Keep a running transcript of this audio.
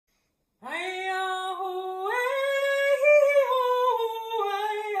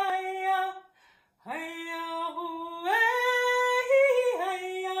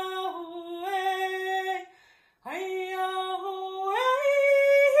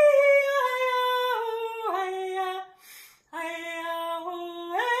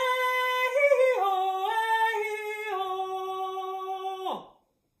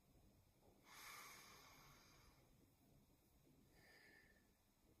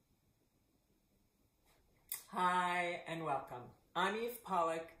Hi and welcome. I'm Eve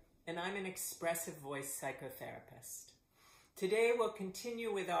Pollack and I'm an expressive voice psychotherapist. Today we'll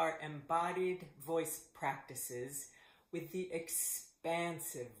continue with our embodied voice practices with the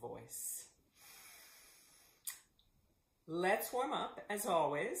expansive voice. Let's warm up as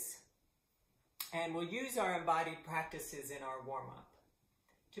always, and we'll use our embodied practices in our warm-up.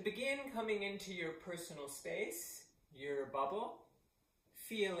 To begin, coming into your personal space, your bubble,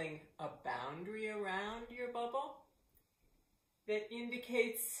 feeling a boundary around your bubble that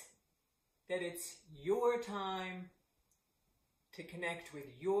indicates that it's your time to connect with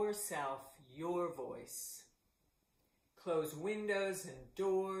yourself, your voice. Close windows and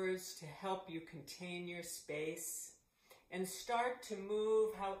doors to help you contain your space and start to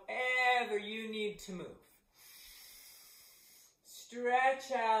move however you need to move. Stretch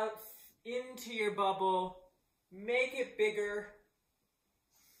out into your bubble, make it bigger.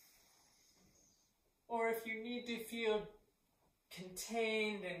 Or if you need to feel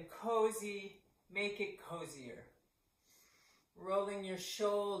contained and cozy, make it cozier. Rolling your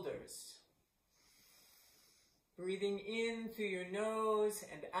shoulders. Breathing in through your nose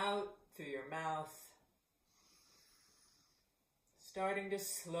and out through your mouth. Starting to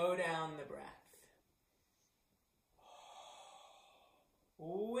slow down the breath.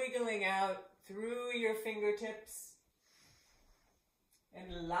 Wiggling out through your fingertips.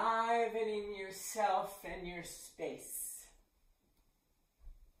 Enlivening yourself and your space.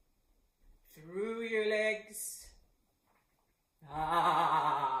 Through your legs.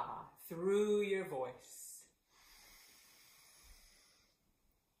 Through your voice.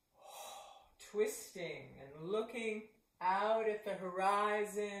 Twisting and looking out at the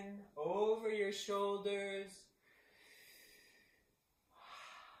horizon, over your shoulders.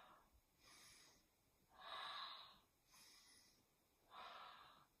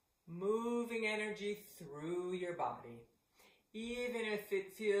 Moving energy through your body, even if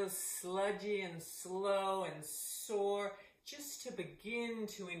it feels sludgy and slow and sore, just to begin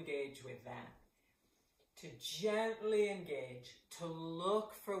to engage with that. To gently engage, to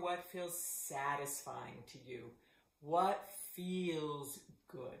look for what feels satisfying to you, what feels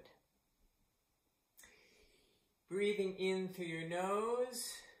good. Breathing in through your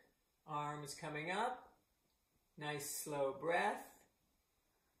nose, arms coming up, nice slow breath.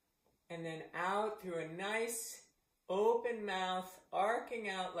 And then out through a nice open mouth, arcing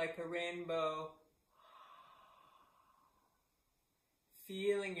out like a rainbow.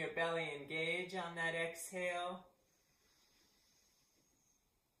 Feeling your belly engage on that exhale.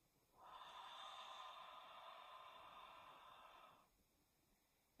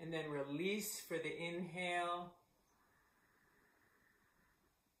 And then release for the inhale.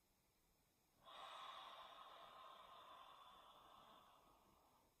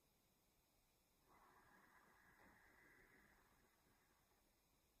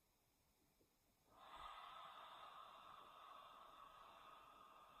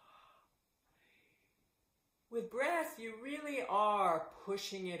 With breath, you really are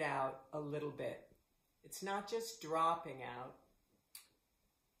pushing it out a little bit. It's not just dropping out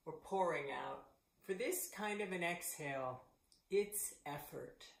or pouring out. For this kind of an exhale, it's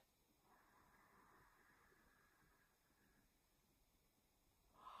effort.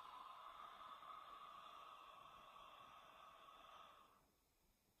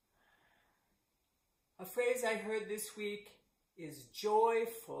 A phrase I heard this week is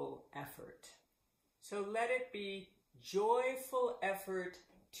joyful effort. So let it be joyful effort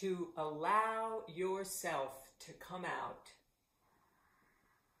to allow yourself to come out.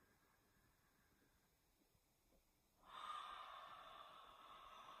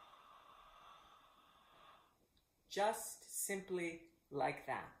 Just simply like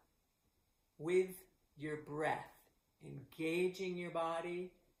that, with your breath, engaging your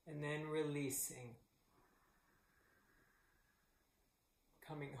body and then releasing.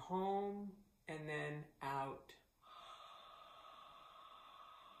 Coming home. And then out.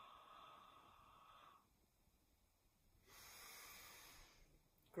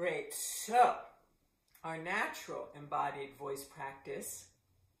 Great. So, our natural embodied voice practice,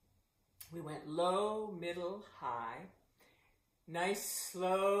 we went low, middle, high. Nice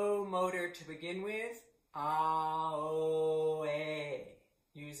slow motor to begin with. A-O-A.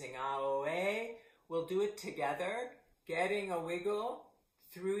 Using A-O-A, we'll do it together, getting a wiggle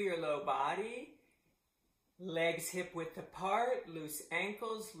through your low body, legs hip-width apart, loose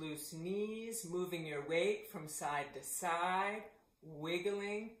ankles, loose knees, moving your weight from side to side,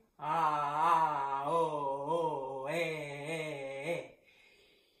 wiggling, A-O-A.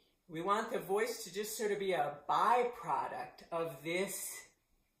 We want the voice to just sort of be a byproduct of this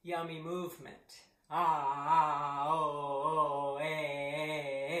yummy movement. Ah, oh,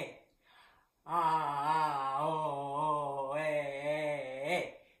 eh. Ah, oh, eh.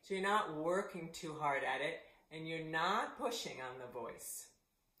 So you're not working too hard at it, and you're not pushing on the voice.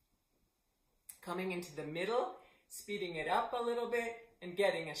 Coming into the middle, speeding it up a little bit, and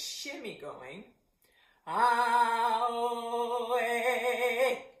getting a shimmy going. Ah, oh,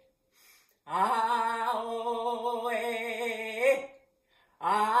 eh. Ah, oh, eh.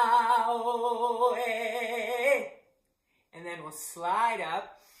 Ah, oh, eh. And then we'll slide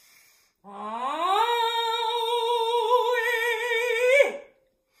up. Ah, oh, eh.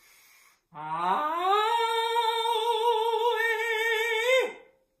 Ah, oh, eh.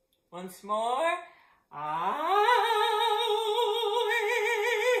 Once more. Ah, oh,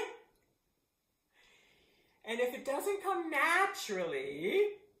 eh. And if it doesn't come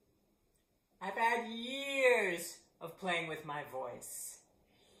naturally, I've had years of playing with my voice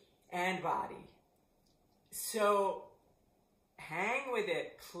and body. So hang with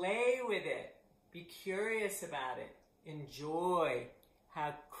it, play with it, be curious about it, enjoy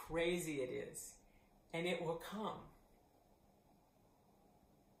how crazy it is, and it will come.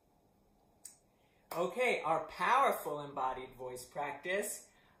 Okay, our powerful embodied voice practice.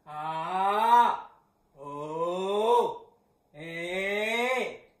 Ah, oh,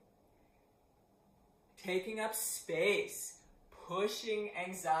 eh. Taking up space, pushing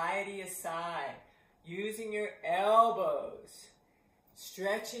anxiety aside, using your elbows,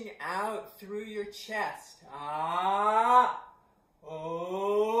 stretching out through your chest. Ah,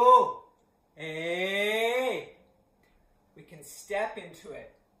 oh, eh. We can step into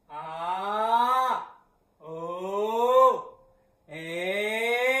it. Ah, oh,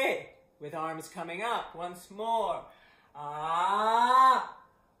 eh. With arms coming up once more. Ah,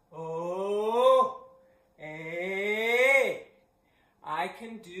 oh, eh. I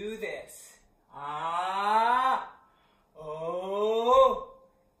can do this. Ah, oh,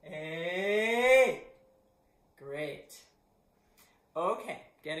 eh. Great. Okay,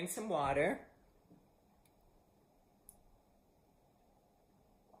 getting some water.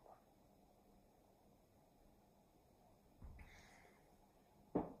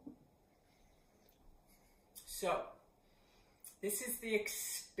 So, this is the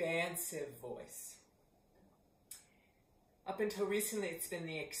expansive voice. Up until recently, it's been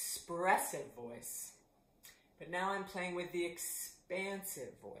the expressive voice. But now I'm playing with the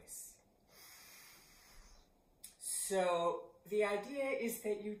expansive voice. So, the idea is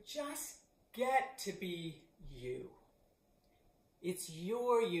that you just get to be you. It's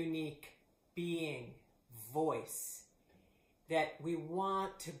your unique being, voice, that we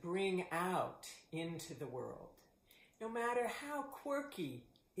want to bring out into the world. No matter how quirky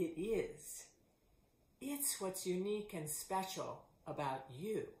it is, it's what's unique and special about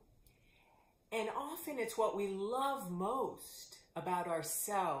you. And often it's what we love most about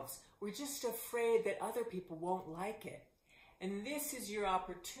ourselves. We're just afraid that other people won't like it. And this is your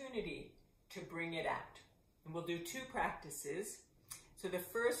opportunity to bring it out. And we'll do two practices. So the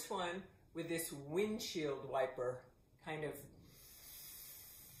first one with this windshield wiper, kind of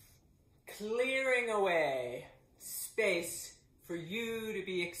clearing away space for you to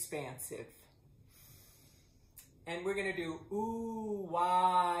be expansive. And we're going to do ooh,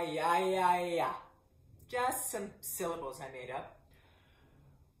 wah, ya, ya, ya. Just some syllables I made up.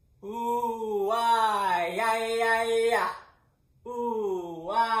 Ooh, wah, ya, ya, ya. Ooh,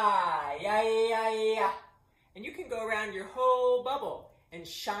 wah, ya, ya, ya. And you can go around your whole bubble and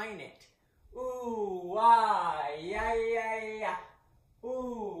shine it. Ooh, wah, ya, ya, ya.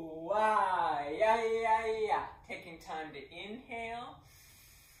 Ooh, wah, ya, ya, ya. Taking time to inhale.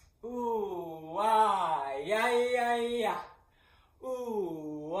 Ooh, wah, ya, ya, ya.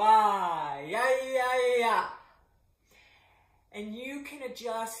 Ooh, wah, ya, ya, ya. And you can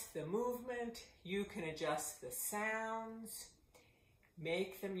adjust the movement. You can adjust the sounds.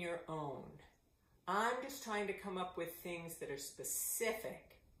 Make them your own. I'm just trying to come up with things that are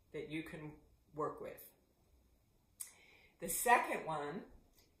specific that you can work with. The second one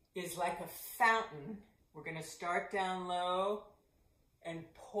is like a fountain. We're going to start down low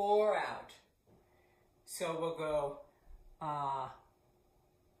and pour out. So we'll go,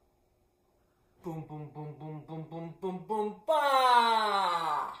 boom, boom, boom, boom, boom, boom, boom, boom,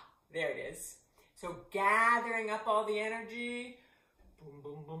 ba. There it is. So gathering up all the energy, boom,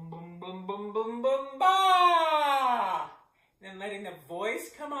 boom, boom, boom, boom, boom, boom, boom, ba. Then letting the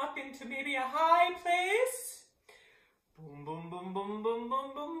voice come up into maybe a high place. Boom, boom, boom, boom, boom,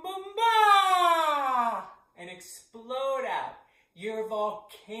 boom, boom, boom, ba! And explode out your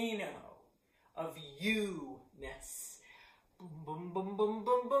volcano of you-ness. Boom, boom, boom, boom,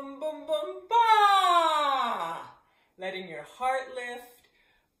 boom, boom, boom, boom, ba! letting your heart lift.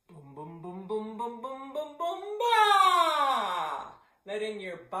 Boom, boom, boom, boom, boom, boom, boom, boom, ba! Letting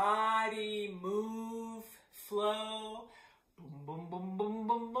your body move, flow. Boom, boom, boom, boom,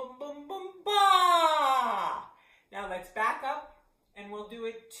 boom, boom, boom, boom, ba! Now let's back up and we'll do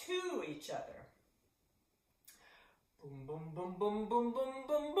it to each other. Boom, boom, boom, boom, boom, boom,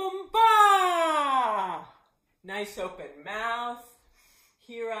 boom, boom, ba! Nice open mouth.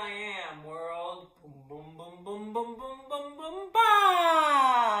 Here I am, world. Boom, boom, boom, boom, boom, boom, boom, boom,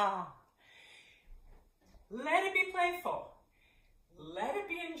 ba! Let it be playful. Let it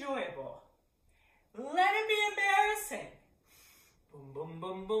be enjoyable. Let it be embarrassing. Boom, boom,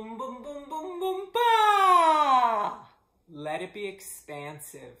 boom, boom, boom, boom, boom, boom, ba! Let it be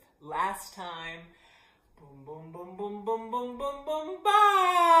expansive. Last time. Boom, boom, boom, boom, boom, boom, boom, boom,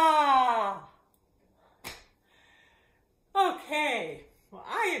 ba! Okay. Well,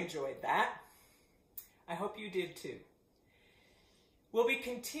 I enjoyed that. I hope you did too. We'll be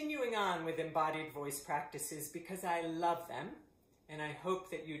continuing on with embodied voice practices because I love them, and I hope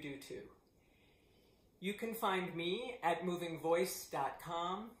that you do too. You can find me at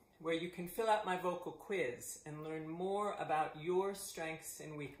movingvoice.com, where you can fill out my vocal quiz and learn more about your strengths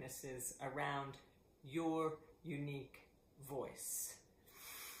and weaknesses around your unique voice.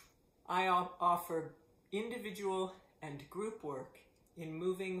 I offer individual and group work in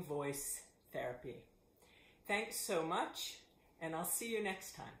moving voice therapy. Thanks so much, and I'll see you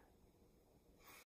next time.